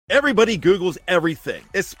Everybody Googles everything,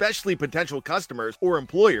 especially potential customers or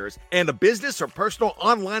employers, and a business or personal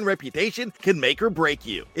online reputation can make or break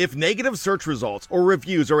you. If negative search results or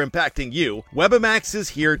reviews are impacting you, Webamax is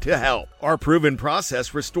here to help. Our proven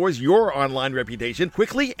process restores your online reputation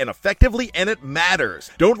quickly and effectively, and it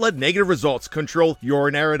matters. Don't let negative results control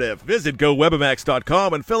your narrative. Visit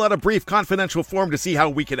GoWebamax.com and fill out a brief confidential form to see how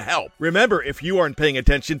we can help. Remember, if you aren't paying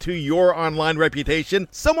attention to your online reputation,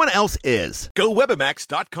 someone else is.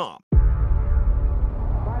 GoWebamax.com.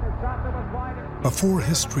 Before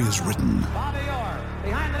history is written,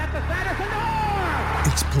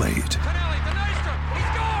 it's played.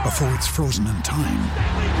 Before it's frozen in time,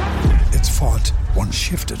 it's fought one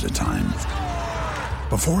shift at a time.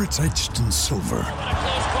 Before it's etched in silver,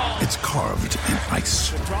 it's carved in ice.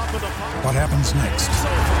 What happens next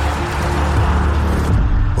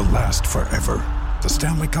will last forever. The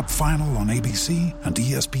Stanley Cup Final on ABC and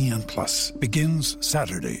ESPN Plus begins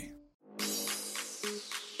Saturday.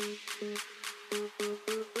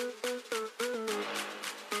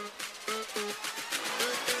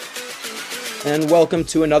 And welcome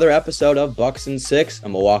to another episode of Bucks and Six, a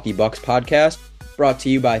Milwaukee Bucks podcast, brought to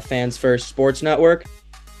you by Fans First Sports Network.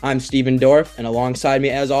 I'm Steven Dorff, and alongside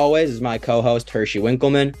me, as always, is my co-host Hershey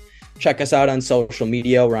Winkleman. Check us out on social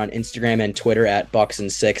media. We're on Instagram and Twitter at Bucks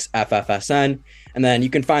and Six FFSN. And then you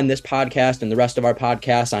can find this podcast and the rest of our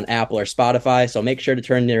podcasts on Apple or Spotify. So make sure to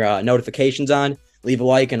turn your notifications on, leave a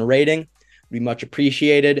like and a rating. It'd be much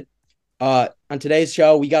appreciated. On today's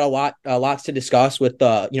show, we got lots to discuss with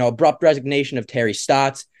the abrupt resignation of Terry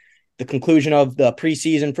Stotts, the conclusion of the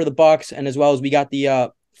preseason for the Bucks, and as well as we got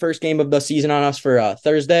the first game of the season on us for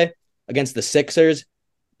Thursday against the Sixers.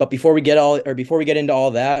 But before we get into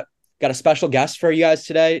all that, got a special guest for you guys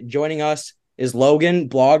today. Joining us is Logan,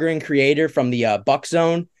 blogger and creator from the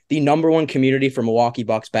TheBucksZone, the number one community for Milwaukee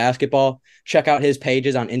Bucks basketball. Check out his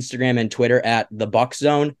pages on Instagram and Twitter at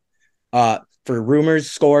TheBucksZone for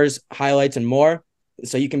rumors, scores, highlights, and more.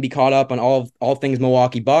 So you can be caught up on all things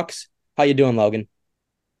Milwaukee Bucks. How you doing, Logan?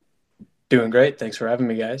 Doing great. Thanks for having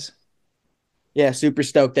me, guys. Yeah, super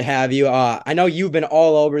stoked to have you. I know you've been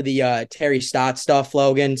all over the Terry Stotts stuff,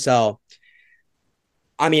 Logan. So,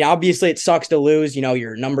 I mean, obviously it sucks to lose,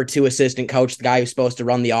 your number 2 assistant coach, the guy who's supposed to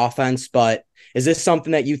run the offense. But is this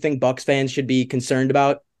something that you think Bucks fans should be concerned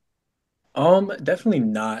about? Definitely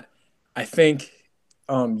not. I think,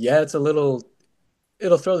 it'll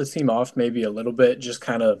throw the team off maybe a little bit, just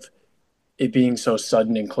kind of it being so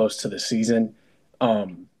sudden and close to the season.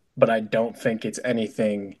 But I don't think it's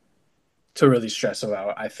anything to really stress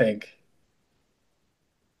about. I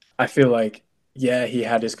feel like, yeah, he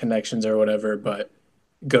had his connections or whatever, but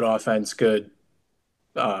good offense, good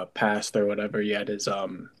pass or whatever. He had his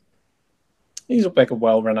he's like a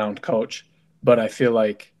well-renowned coach, but I feel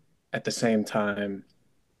like at the same time,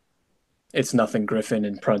 it's nothing Griffin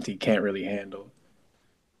and Prunty can't really handle.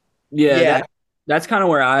 Yeah. That's kind of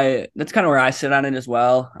where I sit on it as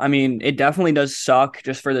well. I mean, it definitely does suck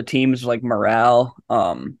just for the team's like morale,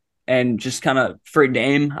 and just kind of for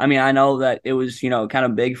Dame. I mean, I know that it was, kind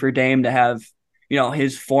of big for Dame to have,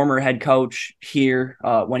 his former head coach here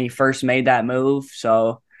when he first made that move.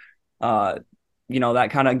 So, that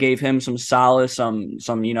kind of gave him some solace, some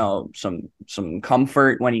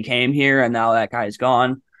comfort when he came here, and now that guy's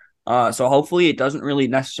gone. So hopefully it doesn't really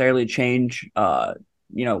necessarily change,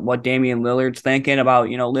 what Damian Lillard's thinking about,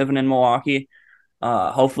 living in Milwaukee.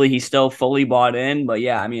 Hopefully he's still fully bought in. But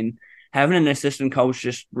yeah, I mean, having an assistant coach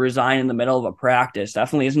just resign in the middle of a practice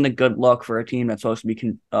definitely isn't a good look for a team that's supposed to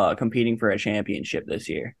be competing for a championship this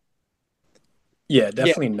year. Yeah,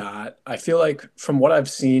 definitely not. I feel like from what I've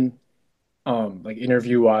seen, like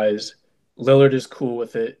interview-wise, Lillard is cool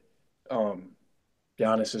with it.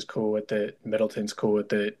 Giannis is cool with it. Middleton's cool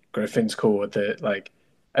with it. Griffin's cool with it. Like,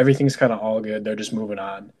 everything's kind of all good. They're just moving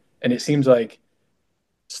on. And it seems like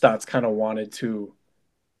Stotts kind of wanted to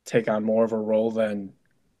take on more of a role than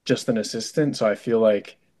just an assistant. So I feel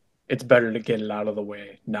like it's better to get it out of the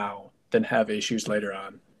way now than have issues later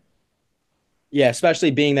on. Yeah, especially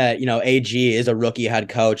being that, AG is a rookie head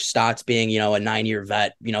coach, Stotts being, a 9-year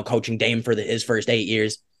vet, coaching Dame for his first 8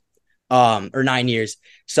 years, or 9 years.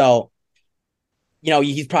 So,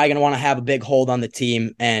 he's probably going to want to have a big hold on the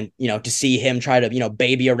team, and, to see him try to,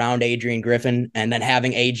 baby around Adrian Griffin and then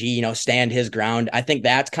having AG, stand his ground. I think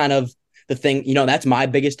that's kind of the thing, that's my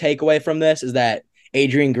biggest takeaway from this, is that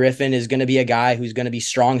Adrian Griffin is going to be a guy who's going to be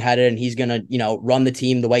strong-headed, and he's going to, run the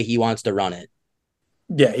team the way he wants to run it.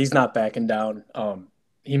 Yeah, he's not backing down.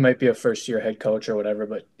 He might be a first-year head coach or whatever,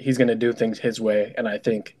 but he's going to do things his way, and I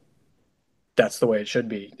think that's the way it should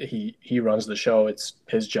be. He runs the show. It's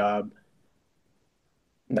his job.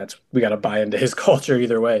 We got to buy into his culture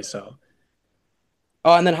either way. So,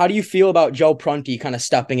 Oh, and then how do you feel about Joe Prunty kind of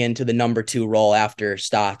stepping into the number 2 role after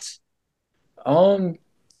Stotts? um,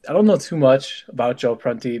 I don't know too much about Joe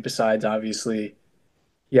Prunty besides obviously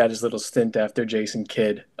he had his little stint after Jason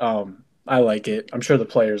Kidd. I like it. I'm sure the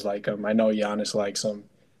players like him. I know Giannis likes him.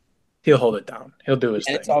 He'll hold it down. He'll do his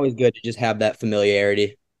And it's thing. always good to just have that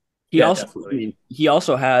familiarity. He Yeah, also, I definitely. mean, he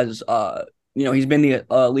also has, he's been the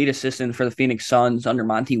lead assistant for the Phoenix Suns under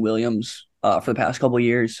Monty Williams for the past couple of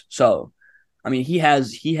years. So, I mean, he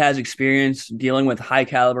has experience dealing with high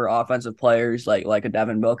caliber offensive players like a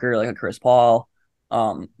Devin Booker, like a Chris Paul,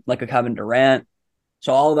 like a Kevin Durant.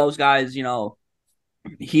 So all of those guys,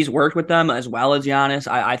 he's worked with them as well as Giannis.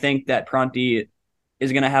 I think that Prunty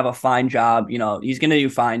is going to have a fine job. He's going to do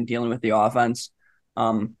fine dealing with the offense.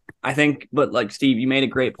 I think, but like Steve, you made a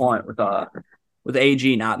great point with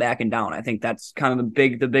AG not backing down. I think that's kind of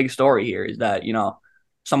the big story here is that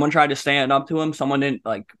someone tried to stand up to him. Someone didn't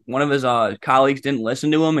like one of his colleagues didn't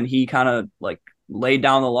listen to him, and he kind of like laid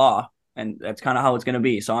down the law. And that's kind of how it's going to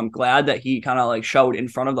be. So I'm glad that he kind of like showed in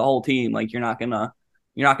front of the whole team, like you're not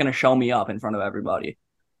gonna show me up in front of everybody.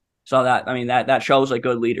 So that I mean that shows like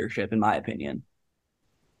good leadership in my opinion.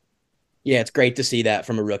 Yeah, it's great to see that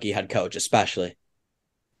from a rookie head coach, especially.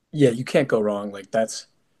 Yeah, you can't go wrong. Like that's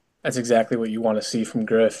exactly what you want to see from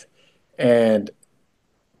Griff. And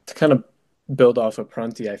to kind of build off of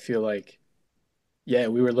Prunty, I feel like yeah,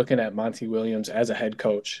 we were looking at Monty Williams as a head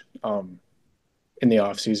coach in the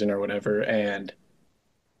offseason or whatever, and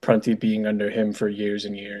Prunty being under him for years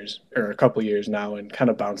and years, or a couple years now, and kind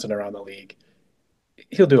of bouncing around the league.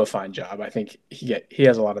 He'll do a fine job. I think he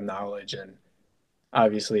has a lot of knowledge, and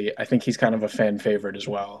obviously, I think he's kind of a fan favorite as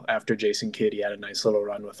well. After Jason Kidd, he had a nice little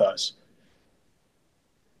run with us.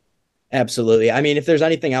 Absolutely. I mean, if there's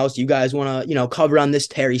anything else you guys want to, cover on this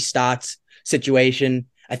Terry Stotts situation,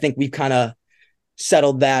 I think we've kind of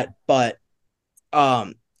settled that. But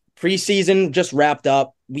um preseason just wrapped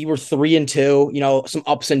up. We were 3-2, some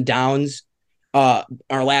ups and downs. Our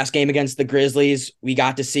last game against the Grizzlies, we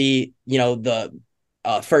got to see, the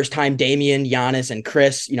first time Damian, Giannis, and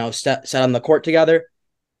Chris, set on the court together.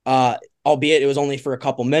 Albeit it was only for a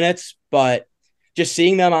couple minutes, but just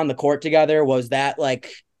seeing them on the court together, does that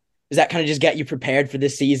kind of just get you prepared for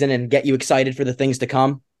this season and get you excited for the things to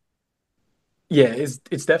come? Yeah, it's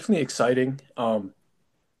definitely exciting.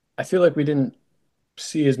 I feel like we didn't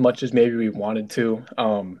see as much as maybe we wanted to.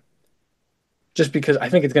 Just because I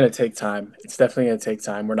think it's going to take time. It's definitely going to take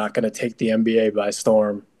time. We're not going to take the NBA by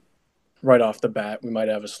storm right off the bat. We might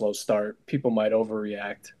have a slow start. People might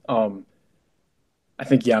overreact. I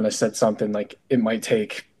think Giannis said something like it might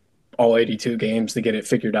take all 82 games to get it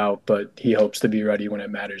figured out, but he hopes to be ready when it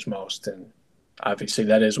matters most. And obviously,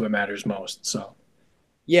 that is what matters most. So,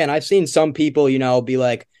 Yeah, and I've seen some people, be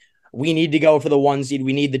like, we need to go for the 1 seed.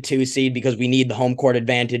 We need the 2 seed because we need the home court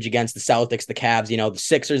advantage against the Celtics, the Cavs, the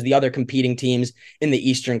Sixers, the other competing teams in the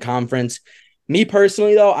Eastern Conference. Me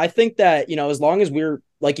personally, though, I think that, as long as we're,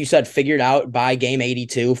 like you said, figured out by game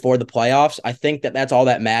 82 for the playoffs, I think that that's all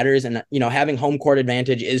that matters. And, having home court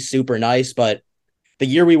advantage is super nice. But the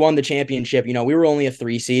year we won the championship, we were only a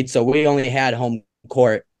 3 seed. So we only had home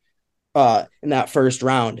court in that first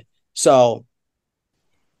round. So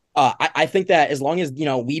I think that as long as,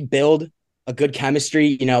 we build a good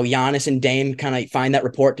chemistry, Giannis and Dame kind of find that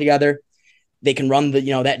rapport together, they can run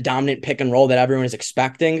that dominant pick and roll that everyone is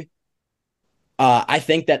expecting. I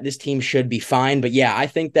think that this team should be fine. But yeah, I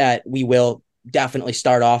think that we will definitely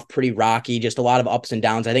start off pretty rocky, just a lot of ups and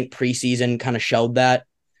downs. I think preseason kind of showed that.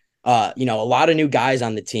 A lot of new guys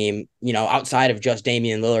on the team, outside of just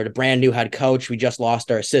Damian Lillard, a brand new head coach. We just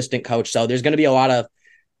lost our assistant coach. So there's going to be a lot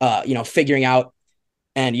of, figuring out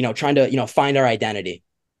and, trying to, find our identity.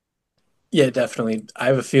 yeah, definitely. I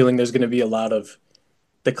have a feeling there's going to be a lot of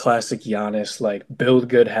the classic Giannis, like build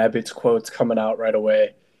good habits quotes coming out right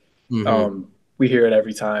away. Mm-hmm. We hear it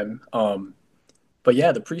every time. But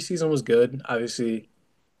yeah, the preseason was good. Obviously,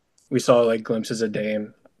 we saw like glimpses of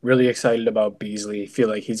Dame. Really excited about Beasley. Feel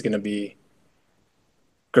like he's going to be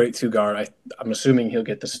great two guard. I'm assuming he'll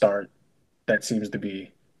get the start. That seems to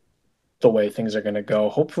be the way things are going to go.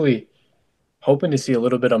 Hopefully, hoping to see a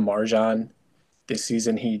little bit of Marjan this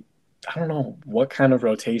season. I don't know what kind of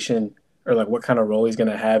rotation or like what kind of role he's going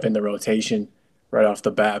to have in the rotation right off the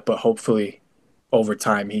bat, but hopefully over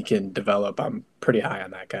time he can develop. I'm pretty high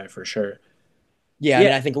on that guy for sure. Yeah, I Yeah,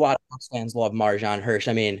 mean, I think a lot of Bucks fans love Marjan Hirsch.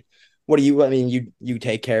 I mean, what do you? I mean, you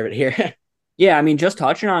take care of it here. yeah. I mean, just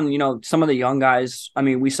touching on some of the young guys. I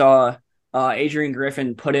mean, we saw Adrian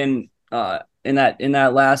Griffin put in that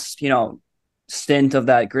last stint of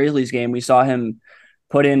that Grizzlies game. We saw him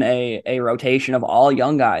put in a rotation of all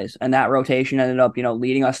young guys, and that rotation ended up,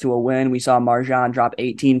 leading us to a win. We saw Marjan drop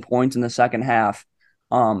 18 points in the second half.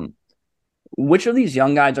 Um, which of these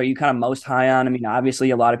young guys are you kind of most high on? I mean, obviously,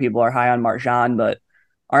 a lot of people are high on Marjan, but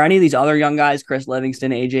are any of these other young guys, Chris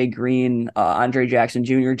Livingston, AJ Green, Andre Jackson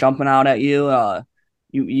Jr., jumping out at you?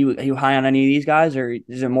 You high on any of these guys, or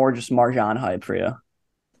is it more just Marjan hype for you?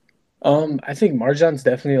 I think Marjan's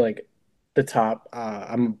definitely like the top.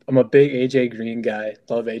 I'm a big AJ Green guy.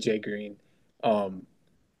 Love AJ Green. Um,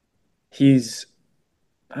 he's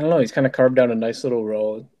I don't know. He's kind of carved out a nice little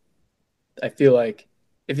role. I feel like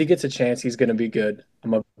if he gets a chance, he's going to be good.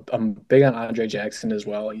 I'm big on Andre Jackson as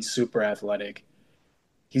well. He's super athletic.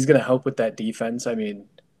 He's going to help with that defense. I mean,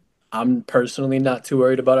 I'm personally not too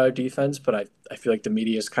worried about our defense, but I feel like the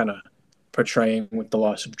media is kind of portraying with the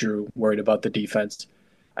loss of Drew, worried about the defense.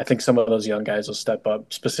 I think some of those young guys will step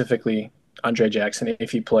up, specifically Andre Jackson.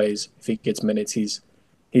 If he plays, if he gets minutes, he's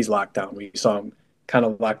locked down. We saw him kind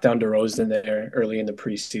of lock down DeRozan there early in the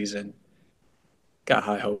preseason. Got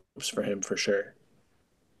high hopes for him for sure.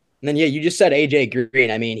 And then, yeah, you just said AJ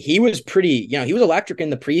Green. I mean, he was pretty, he was electric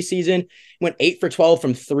in the preseason, went 8 for 12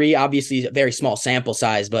 from three, obviously a very small sample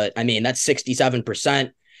size, but I mean, that's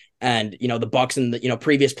 67%. And, the Bucks in the,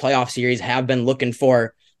 previous playoff series have been looking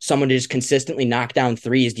for someone to just consistently knock down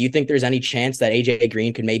threes. Do you think there's any chance that AJ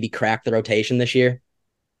Green could maybe crack the rotation this year?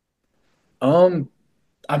 I'm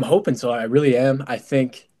hoping so. I really am. I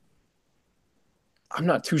think I'm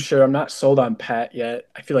not too sure. I'm not sold on Pat yet.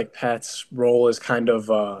 I feel like Pat's role's kind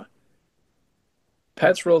of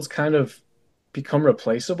become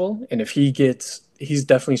replaceable. And if he's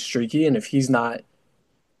definitely streaky. And if he's not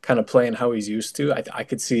kind of playing how he's used to, I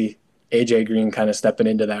could see AJ Green kind of stepping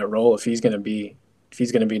into that role. If he's gonna be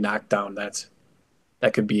knocked down, that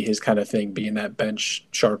could be his kind of thing, being that bench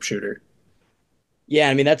sharpshooter. Yeah,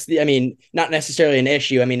 I mean not necessarily an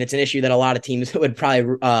issue. I mean, it's an issue that a lot of teams would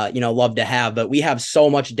probably love to have, but we have so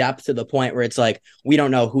much depth to the point where it's like we don't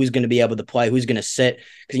know who's going to be able to play, who's going to sit,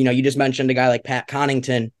 because you just mentioned a guy like Pat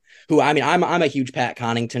Connaughton, who I mean I'm a huge Pat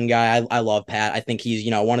Connaughton guy. I love Pat. I think he's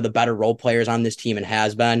one of the better role players on this team and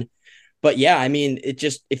has been. But yeah, I mean, it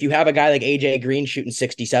just if you have a guy like AJ Green shooting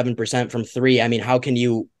 67% from three, I mean, how can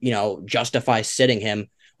justify sitting him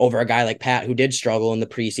over a guy like Pat who did struggle in the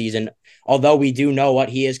preseason? Although we do know what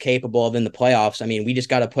he is capable of in the playoffs, I mean, we just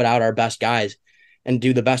got to put out our best guys and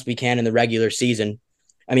do the best we can in the regular season.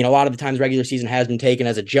 I mean, a lot of the times regular season has been taken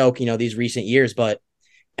as a joke, these recent years, but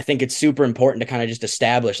I think it's super important to kind of just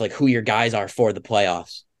establish like who your guys are for the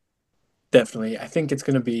playoffs. Definitely. I think it's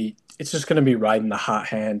just gonna be riding the hot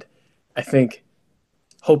hand. I think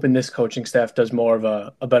hoping this coaching staff does more of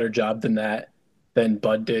a better job than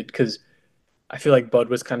Bud did, because I feel like Bud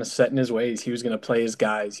was kind of set in his ways. He was going to play his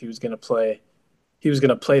guys. He was going to play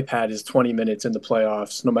Pat his 20 minutes in the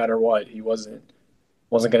playoffs no matter what. He wasn't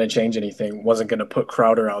going to change anything. Wasn't going to put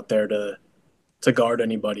Crowder out there to guard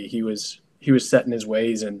anybody. He was set in his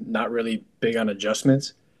ways and not really big on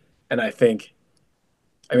adjustments. And I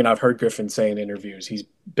mean, I've heard Griffin say in interviews he's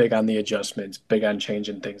big on the adjustments, big on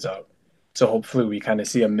changing things up. So hopefully we kind of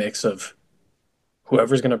see a mix of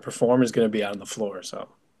whoever's going to perform is going to be on the floor. So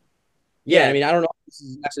yeah, I mean, I don't know if this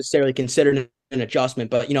is necessarily considered an adjustment,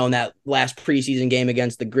 but in that last preseason game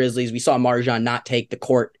against the Grizzlies, we saw Marjan not take the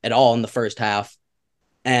court at all in the first half.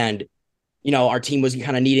 And, our team was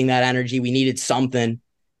kind of needing that energy. We needed something.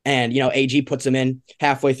 And, AG puts him in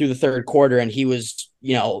halfway through the third quarter, and he was,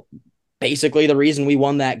 basically the reason we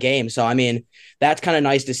won that game. So, I mean, that's kind of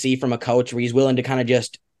nice to see from a coach where he's willing to kind of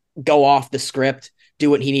just go off the script, do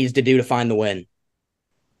what he needs to do to find the win.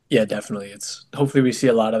 yeah, definitely. Hopefully we see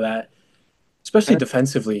a lot of that, especially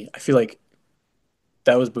defensively. I feel like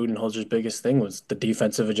that was Budenholzer's biggest thing, was the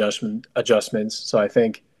defensive adjustments. So I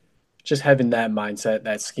think just having that mindset,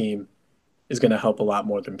 that scheme, is going to help a lot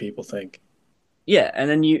more than people think. Yeah, and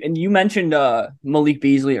then you mentioned Malik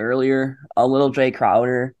Beasley earlier, a little Jay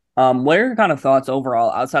Crowder. What are your kind of thoughts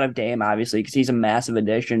overall outside of Dame, obviously, because he's a massive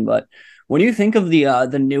addition, but when you think of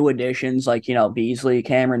the new additions like Beasley,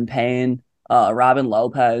 Cameron Payne, Robin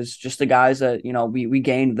Lopez, just the guys that we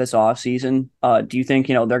gained this offseason, do you think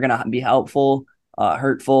they're gonna be helpful,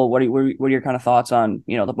 hurtful? What are your kind of thoughts on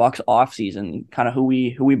the Bucks offseason, kind of who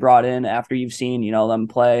we brought in after you've seen them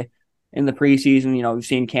play in the preseason? We've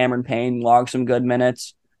seen Cameron Payne log some good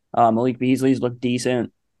minutes. Malik Beasley's looked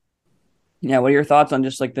decent. Yeah, what are your thoughts on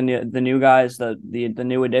just like the new guys, the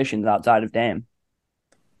new additions outside of Dame?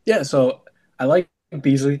 Yeah, so I like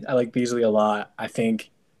Beasley. I like Beasley a lot. I think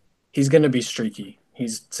he's going to be streaky.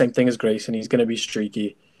 He's same thing as Grayson. He's going to be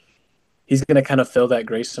streaky. He's going to kind of fill that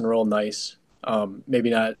Grayson role nice. Maybe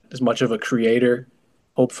not as much of a creator,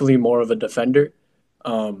 hopefully more of a defender,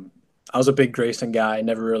 I was a big Grayson guy. I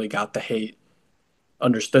never really got the hate,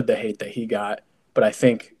 understood the hate that he got, but I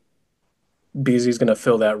think Beasley's going to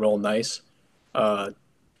fill that role nice. Uh,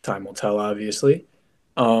 Time will tell, obviously.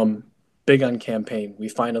 Um, Big on campaign. We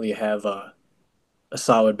finally have a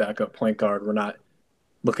solid backup point guard. We're not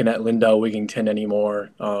looking at Lindell Wigington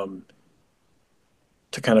anymore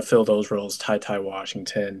to kind of fill those roles. Ty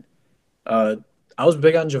Washington. Uh, I was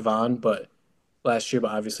big on Javon, but last year,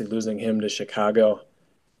 but obviously losing him to Chicago.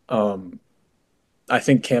 Um, I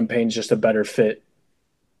think campaign's just a better fit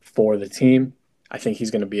for the team. I think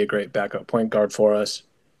he's going to be a great backup point guard for us.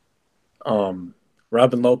 Um,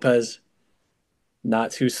 Robin Lopez,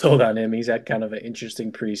 not too sold on him. He's had kind of an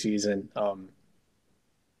interesting preseason,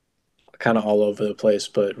 kind of all over the place.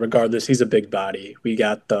 But regardless, he's a big body.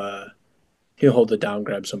 He'll hold it down,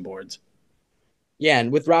 grab some boards. Yeah,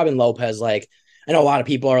 and with Robin Lopez, like I know a lot of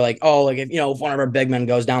people are like, oh, like if one of our big men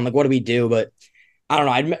goes down, like what do we do? But I don't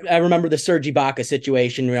know. I remember the Serge Ibaka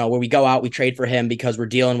situation, where we go out, we trade for him because we're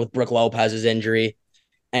dealing with Brook Lopez's injury,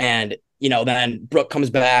 and then Brook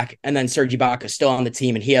comes back, and then Serge Ibaka is still on the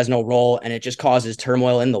team, and he has no role, and it just causes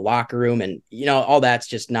turmoil in the locker room, and all that's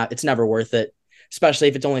just not. It's never worth it, especially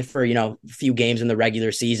if it's only for a few games in the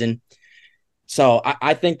regular season. So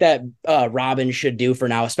I think that Robin should do for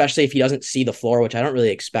now, especially if he doesn't see the floor, which I don't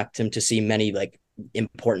really expect him to see many like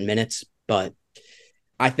important minutes. But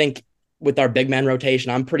I think with our big man rotation,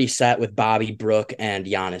 I'm pretty set with Bobby, Brook, and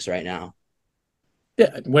Giannis right now.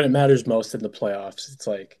 Yeah, when it matters most in the playoffs, it's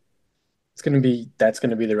like that's gonna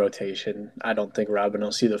be the rotation. I don't think Robin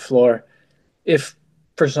will see the floor. If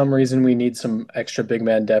for some reason we need some extra big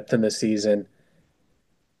man depth in the season,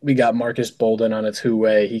 we got Marcus Bolden on a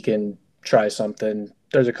two-way. He can try something.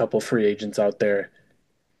 There's a couple free agents out there.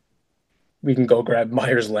 We can go grab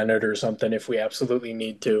Myers Leonard or something if we absolutely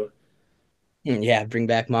need to. Yeah, bring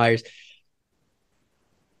back Myers.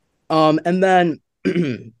 And then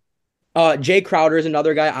Jay Crowder is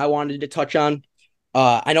another guy I wanted to touch on.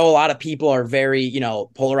 I know a lot of people are very,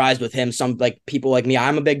 polarized with him. Some like people like me,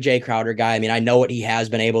 I'm a big Jay Crowder guy. I mean, I know what he has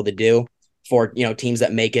been able to do for, teams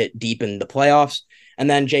that make it deep in the playoffs. And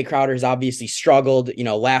then Jay Crowder has obviously struggled,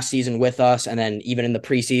 last season with us. And then even in the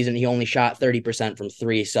preseason, he only shot 30% from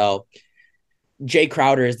three. So Jay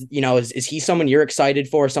Crowder is he someone you're excited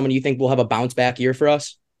for? Someone you think will have a bounce back year for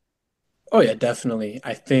us? Oh yeah, definitely.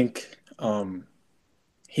 I think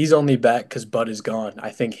he's only back because Bud is gone. I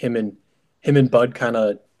think him and Bud kind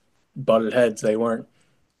of butted heads. They weren't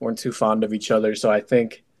too fond of each other. So I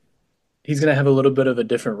think he's gonna have a little bit of a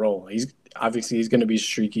different role. He's gonna be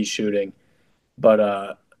streaky shooting,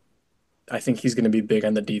 but I think he's gonna be big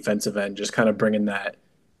on the defensive end, just kind of bringing that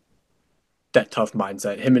tough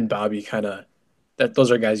mindset. Him and Bobby kind of that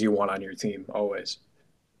those are guys you want on your team always.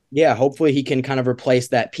 Yeah, hopefully he can kind of replace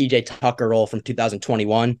that PJ Tucker role from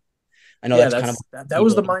 2021. I know Yeah, that's kind of that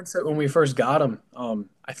was people. the mindset when we first got him.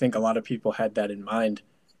 I think a lot of people had that in mind,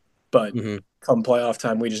 but Mhm. come playoff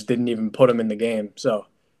time, we just didn't even put him in the game. So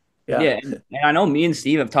yeah, Yeah, and I know me and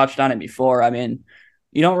Steve have touched on it before. I mean,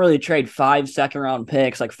 you don't really trade 5 second-round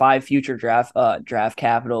picks, like 5 future draft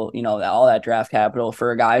capital, all that draft capital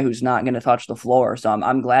for a guy who's not going to touch the floor. So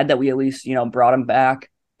I'm glad that we at least brought him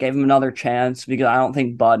back, gave him another chance, because I don't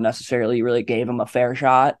think Bud necessarily really gave him a fair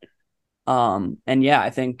shot. And yeah, I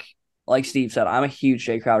think like Steve said, I'm a huge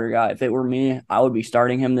Jay Crowder guy. If it were me, I would be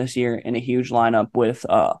starting him this year in a huge lineup with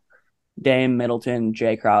Dame, Middleton,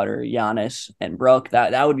 Jay Crowder, Giannis, and Brook.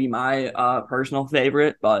 That would be my personal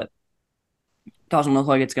favorite, but doesn't look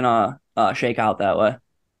like it's gonna shake out that way.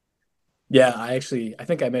 yeah. I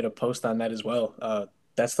think I made a post on that as well.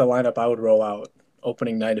 That's the lineup I would roll out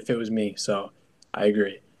opening night if it was me. So I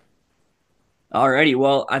agree. Alrighty,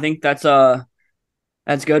 well, I think that's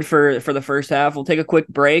good for the first half. We'll take a quick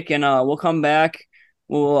break and we'll come back.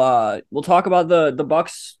 We'll talk about the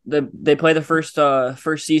Bucks. They play the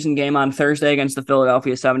first season game on Thursday against the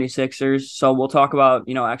Philadelphia 76ers. So we'll talk about,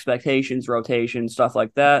 expectations, rotation, stuff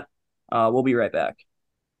like that. We'll be right back.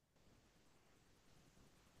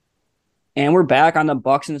 And we're back on the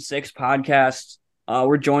Bucks and Six podcast.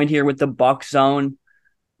 We're joined here with the Buck Zone.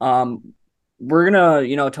 Um, we're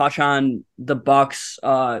gonna, touch on the Bucks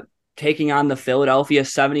taking on the Philadelphia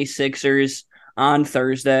 76ers on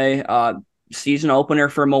Thursday. Season opener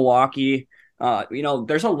for Milwaukee.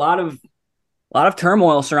 There's a lot of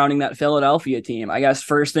turmoil surrounding that Philadelphia team. I guess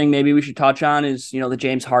first thing maybe we should touch on is, the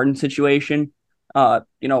James Harden situation.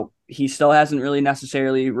 He still hasn't really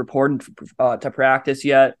necessarily reported to practice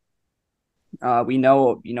yet. We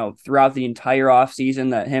know, throughout the entire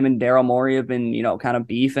offseason that him and Daryl Morey have been, kind of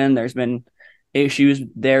beefing. There's been issues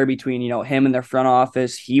there between, him and their front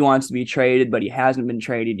office. He wants to be traded, but he hasn't been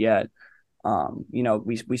traded yet.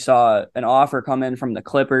 We saw an offer come in from the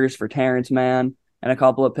Clippers for Terrence Mann and a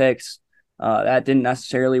couple of picks. That didn't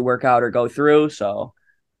necessarily work out or go through. So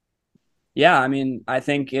yeah, I mean, I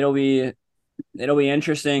think it'll be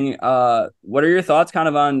interesting. What are your thoughts kind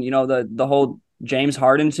of on, the whole James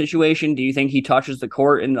Harden situation? Do you think he touches the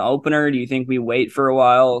court in the opener? Do you think we wait for a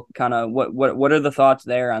while? Kind of what are the thoughts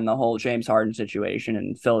there on the whole James Harden situation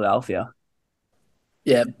in Philadelphia?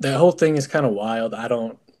 Yeah, the whole thing is kind of wild.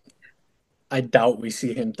 I doubt we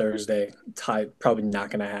see him Thursday. Probably not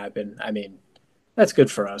going to happen. I mean, that's good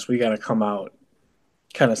for us. We got to come out,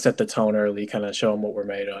 kind of set the tone early, kind of show them what we're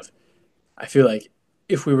made of. I feel like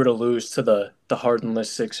if we were to lose to the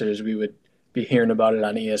hardenless Sixers, we would be hearing about it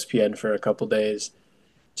on ESPN for a couple days,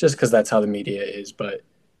 just because that's how the media is. But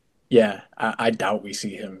yeah, I doubt we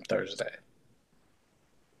see him Thursday.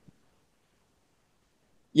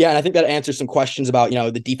 Yeah, and I think that answers some questions about,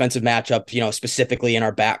 the defensive matchup, specifically in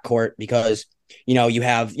our backcourt because, you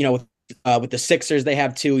have, with the Sixers, they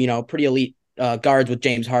have two, pretty elite guards with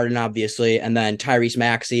James Harden, obviously, and then Tyrese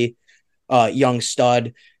Maxey, young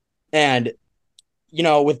stud. And,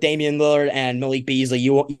 with Damian Lillard and Malik Beasley,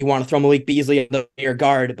 you want to throw Malik Beasley in your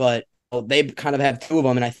guard, but they kind of have two of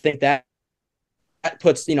them. And I think that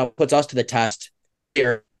puts us to the test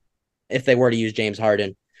here if they were to use James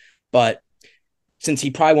Harden. But since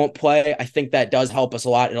he probably won't play, I think that does help us a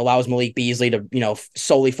lot. It allows Malik Beasley to,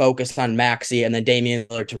 solely focus on Maxey and then Damian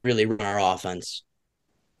Lillard to really run our offense.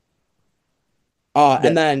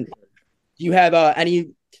 And then do you have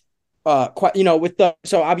any,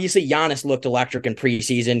 so obviously Giannis looked electric in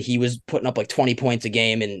preseason. He was putting up like 20 points a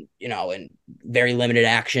game and, in very limited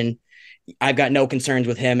action. I've got no concerns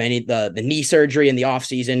with him. The knee surgery in the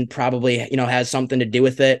offseason probably, has something to do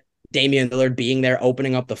with it. Damian Lillard being there,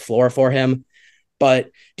 opening up the floor for him.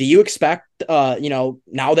 But do you expect,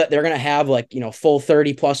 now that they're going to have full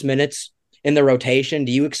 30 plus minutes in the rotation,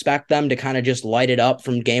 do you expect them to kind of just light it up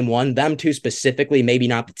from game one? Them two specifically, maybe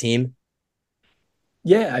not the team.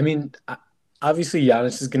 Yeah, I mean, obviously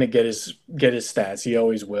Giannis is going to get his stats. He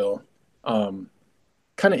always will. Um,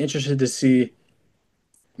 Kind of interested to see.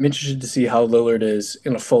 I'm interested to see how Lillard is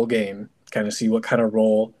in a full game. Kind of see what kind of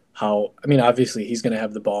role. How I mean, obviously he's going to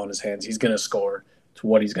have the ball in his hands. He's going to score. It's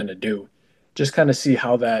what he's going to do. Just kind of see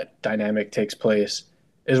how that dynamic takes place,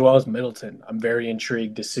 as well as Middleton. I'm very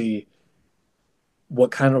intrigued to see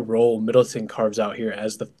what kind of role Middleton carves out here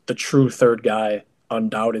as the true third guy,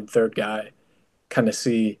 undoubted third guy. Kind of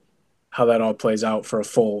see how that all plays out for a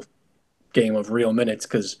full game of real minutes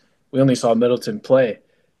because we only saw Middleton play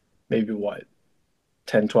maybe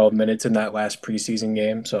 10, 12 minutes in that last preseason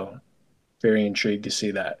game. So very intrigued to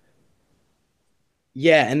see that.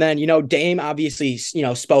 Yeah, and then Dame obviously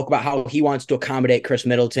spoke about how he wants to accommodate Chris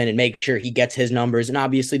Middleton and make sure he gets his numbers, and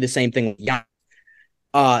obviously the same thing with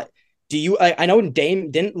Giannis. Do you? I know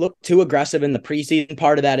Dame didn't look too aggressive in the preseason.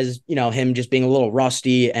 Part of that is him just being a little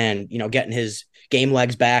rusty and getting his game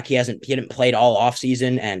legs back. He hadn't played all off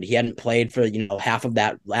season, and he hadn't played for half of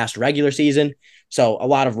that last regular season, so a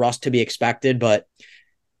lot of rust to be expected. But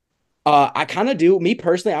I kind of do. Me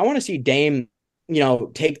personally, I want to see Dame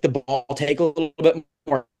take the ball, take a little bit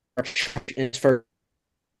more for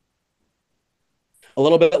a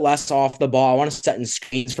little bit less off the ball. I want to set in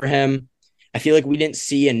screens for him. I feel like we didn't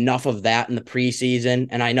see enough of that in the preseason.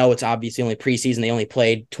 And I know it's obviously only preseason. They only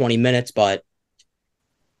played 20 minutes, but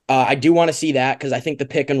I do want to see that because I think the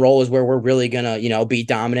pick and roll is where we're really going to, be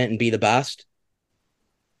dominant and be the best.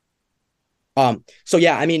 So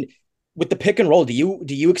yeah, I mean, with the pick and roll, do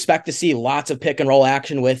you expect to see lots of pick and roll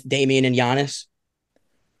action with Damian and Giannis?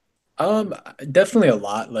 Definitely a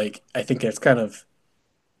lot. Like I think it's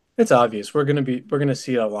obvious. We're gonna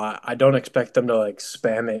see it a lot. I don't expect them to like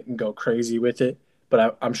spam it and go crazy with it,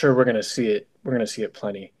 but I'm sure we're gonna see it. We're gonna see it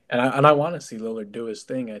plenty. And I want to see Lillard do his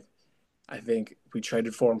thing. I think we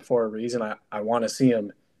traded for him for a reason. I want to see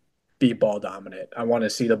him be ball dominant. I want to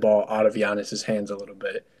see the ball out of Giannis's hands a little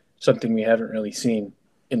bit. Something we haven't really seen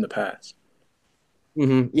in the past.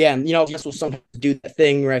 Mm-hmm. Yeah, and Giannis will sometimes do that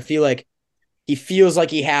thing where I feel like he feels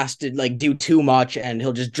like he has to like do too much and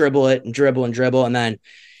he'll just dribble it and dribble and dribble. And then,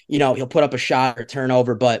 he'll put up a shot or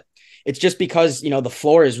turnover, but it's just because, the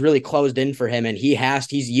floor is really closed in for him and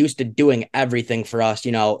he's used to doing everything for us,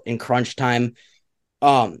 in crunch time.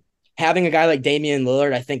 Having a guy like Damian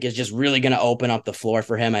Lillard, I think is just really going to open up the floor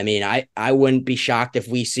for him. I mean, I wouldn't be shocked if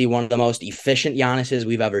we see one of the most efficient Giannis's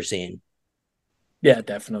we've ever seen. Yeah,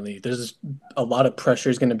 definitely. There's a lot of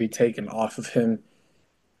pressure is going to be taken off of him.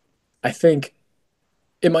 I think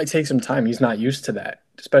it might take some time. He's not used to that,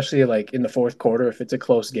 especially like in the fourth quarter. If it's a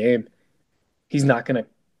close game, he's not going to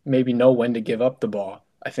maybe know when to give up the ball.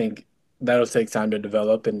 I think that'll take time to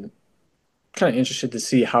develop. And kind of interested to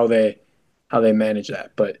see how they manage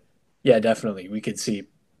that. But yeah, definitely we could see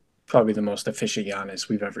probably the most efficient Giannis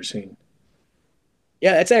we've ever seen.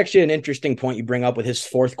 Yeah, that's actually an interesting point you bring up with his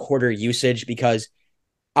fourth quarter usage because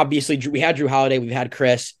obviously we had Drew Holiday, we've had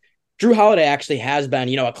Chris. Drew Holiday actually has been,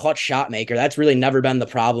 a clutch shot maker. That's really never been the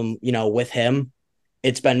problem, with him.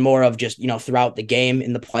 It's been more of just, throughout the game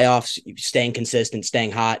in the playoffs, staying consistent,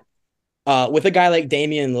 staying hot. With a guy like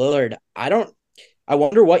Damian Lillard, I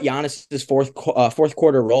wonder what Giannis's fourth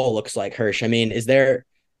quarter role looks like, Hirsch. Do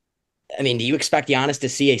you expect Giannis to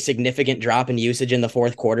see a significant drop in usage in the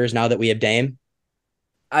fourth quarters now that we have Dame?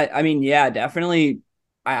 Yeah, definitely.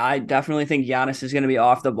 I definitely think Giannis is going to be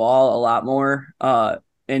off the ball a lot more,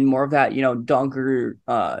 and more of that, dunker,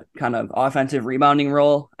 kind of offensive rebounding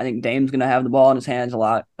role. I think Dame's going to have the ball in his hands a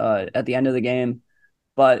lot, at the end of the game.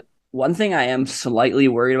 But one thing I am slightly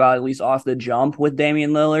worried about, at least off the jump with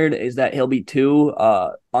Damian Lillard, is that he'll be too,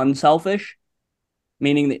 unselfish,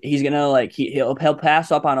 meaning that he's gonna he'll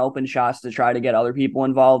pass up on open shots to try to get other people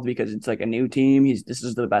involved because it's like a new team. This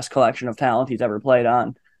is the best collection of talent he's ever played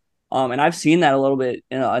on. And I've seen that a little bit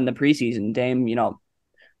in the preseason. Dame,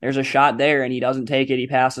 there's a shot there and he doesn't take it. He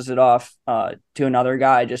passes it off to another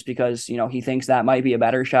guy just because, he thinks that might be a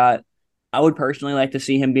better shot. I would personally like to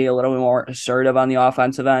see him be a little bit more assertive on the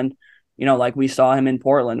offensive end, like we saw him in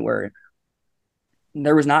Portland, where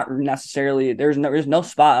there was not necessarily there's no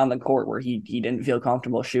spot on the court where he didn't feel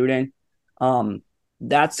comfortable shooting.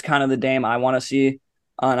 That's kind of the Dame I want to see,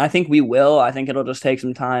 and I think we will. I think it'll just take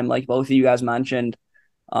some time, like both of you guys mentioned.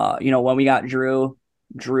 When we got Drew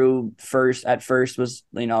first was,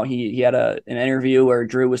 he had an interview where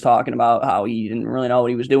Drew was talking about how he didn't really know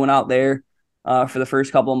what he was doing out there for the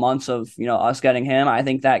first couple of months of, us getting him. I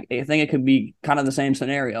think it could be kind of the same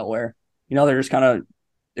scenario where, they're just kind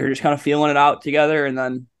of feeling it out together. And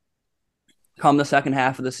then come the second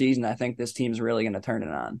half of the season, I think this team's really going to turn it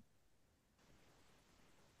on.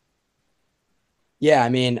 Yeah.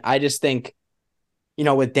 I just think,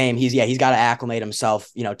 with Dame, he's got to acclimate himself,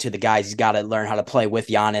 to the guys. He's got to learn how to play with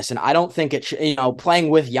Giannis. And I don't think playing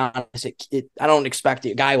with Giannis, I don't expect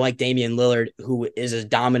a guy like Damian Lillard, who is as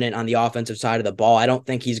dominant on the offensive side of the ball. I don't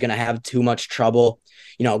think he's going to have too much trouble,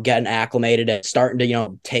 getting acclimated and starting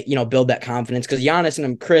to, build that confidence. Because Giannis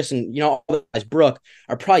and Chris and, all the guys, Brooke,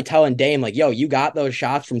 are probably telling Dame, like, yo, you got those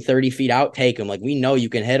shots from 30 feet out, take them. Like, we know you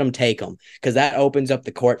can hit them, take them. Because that opens up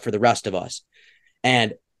the court for the rest of us.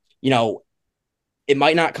 And, it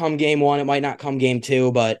might not come game one, it might not come game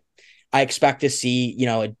two, but I expect to see,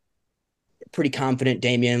 a pretty confident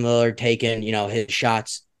Damian Lillard taking, his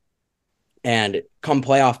shots. And come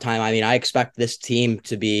playoff time, I expect this team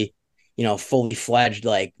to be, fully fledged,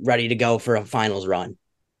 like ready to go for a finals run.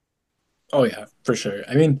 Oh yeah, for sure.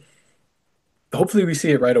 Hopefully we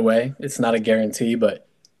see it right away. It's not a guarantee, but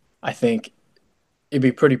I think it'd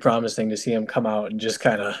be pretty promising to see him come out and just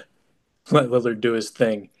kind of let Lillard do his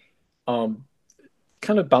thing.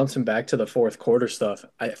 Kind of bouncing back to the fourth quarter stuff,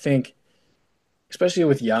 I think, especially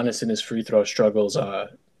with Giannis and his free throw struggles,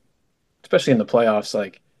 especially in the playoffs,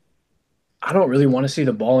 like I don't really want to see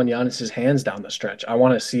the ball in Giannis's hands down the stretch. I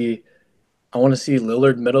want to see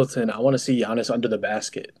Lillard, Middleton. I want to see Giannis under the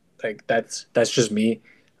basket. Like that's just me.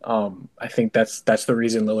 I think that's the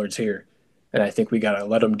reason Lillard's here, and I think we gotta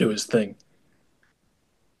let him do his thing.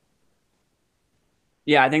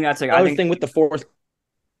 Yeah, I think that's like Another thing with the fourth.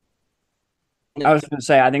 I was going to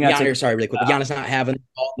say, I think that's Giannis, sorry, really quick. Giannis not having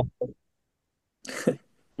the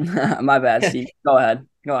ball. My bad, Steve. Go ahead.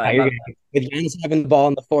 With Giannis having the ball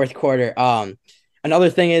in the fourth quarter. Another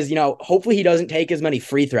thing is, hopefully he doesn't take as many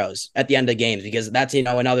free throws at the end of games because that's,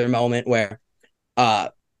 another moment where I'm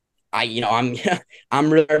I'm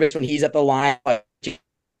really nervous when he's at the line.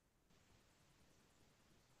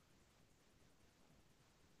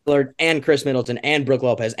 And Chris Middleton and Brook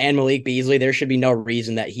Lopez and Malik Beasley, there should be no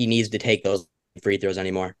reason that he needs to take those free throws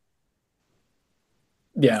anymore.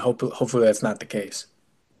 Yeah, hopefully that's not the case,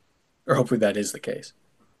 or hopefully that is the case.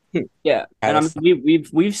 Yeah, and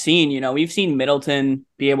we've seen Middleton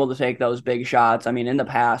be able to take those big shots. In the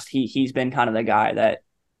past, he's been kind of the guy that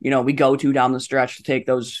we go to down the stretch to take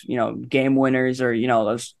those game winners, or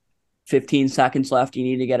those 15 seconds left, you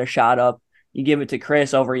need to get a shot up. You give it to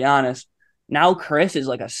Chris over Giannis. Now Chris is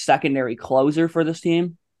like a secondary closer for this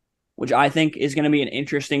team, which I think is going to be an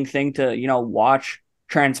interesting thing to, watch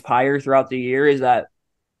transpire throughout the year. Is that,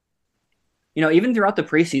 even throughout the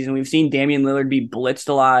preseason, we've seen Damian Lillard be blitzed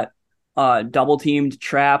a lot, double teamed,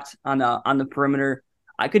 trapped on the perimeter.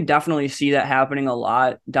 I could definitely see that happening a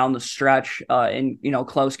lot down the stretch in,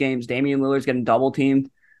 close games. Damian Lillard's getting double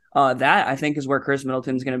teamed. That I think is where Chris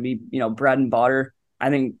Middleton's going to be, bread and butter. I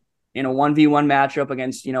think in a 1v1 matchup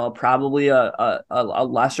against, probably a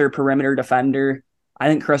lesser perimeter defender, I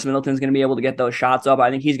think Chris Middleton's going to be able to get those shots up. I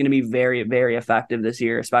think he's going to be very, very effective this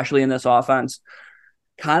year, especially in this offense.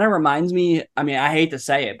 Kind of reminds me, I mean, I hate to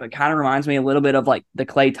say it, but kind of reminds me a little bit of like the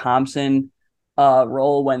Klay Thompson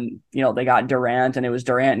role when, they got Durant and it was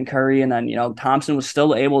Durant and Curry. And then, Thompson was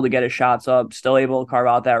still able to get his shots up, still able to carve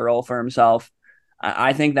out that role for himself.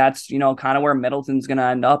 I think that's, kind of where Middleton's going to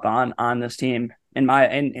end up on this team. And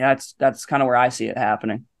that's kind of where I see it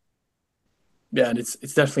happening. Yeah, and it's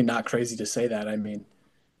definitely not crazy to say that. I mean,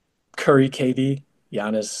 Curry, KD,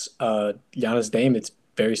 Giannis, Dame, it's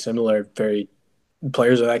very similar, very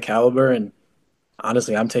players of that caliber. And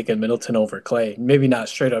honestly, I'm taking Middleton over Klay. Maybe not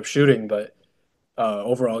straight up shooting, but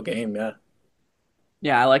overall game, yeah.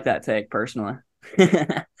 Yeah, I like that take personally.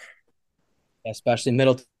 Especially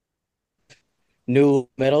Middleton. New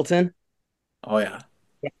Middleton. Oh, yeah.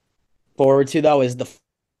 Forward to, though, is the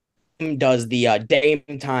does the Dame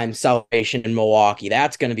time celebration in Milwaukee.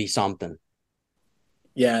 That's going to be something.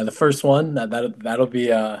 Yeah, the first one, that'll be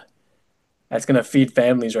that's going to feed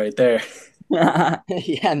families right there. Yeah,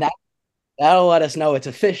 and that'll let us know it's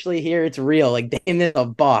officially here. It's real. Like, Dame is a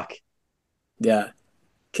buck. Yeah,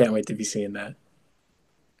 can't wait to be seeing that.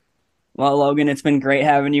 Well, Logan, it's been great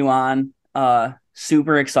having you on.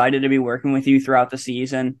 Super excited to be working with you throughout the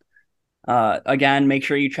season. Again, make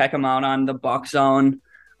sure you check him out on TheBucksZone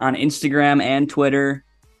on Instagram and Twitter.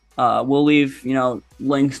 We'll leave,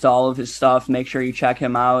 links to all of his stuff. Make sure you check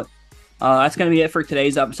him out. That's going to be it for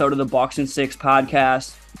today's episode of the Bucks and Six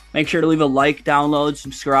podcast. Make sure to leave a like, download,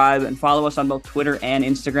 subscribe, and follow us on both Twitter and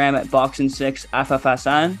Instagram at Bucks and Six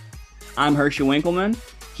FFSN. I'm Hershey Winkleman.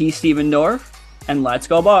 He's Steven Dorff, and let's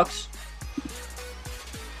go Bucks.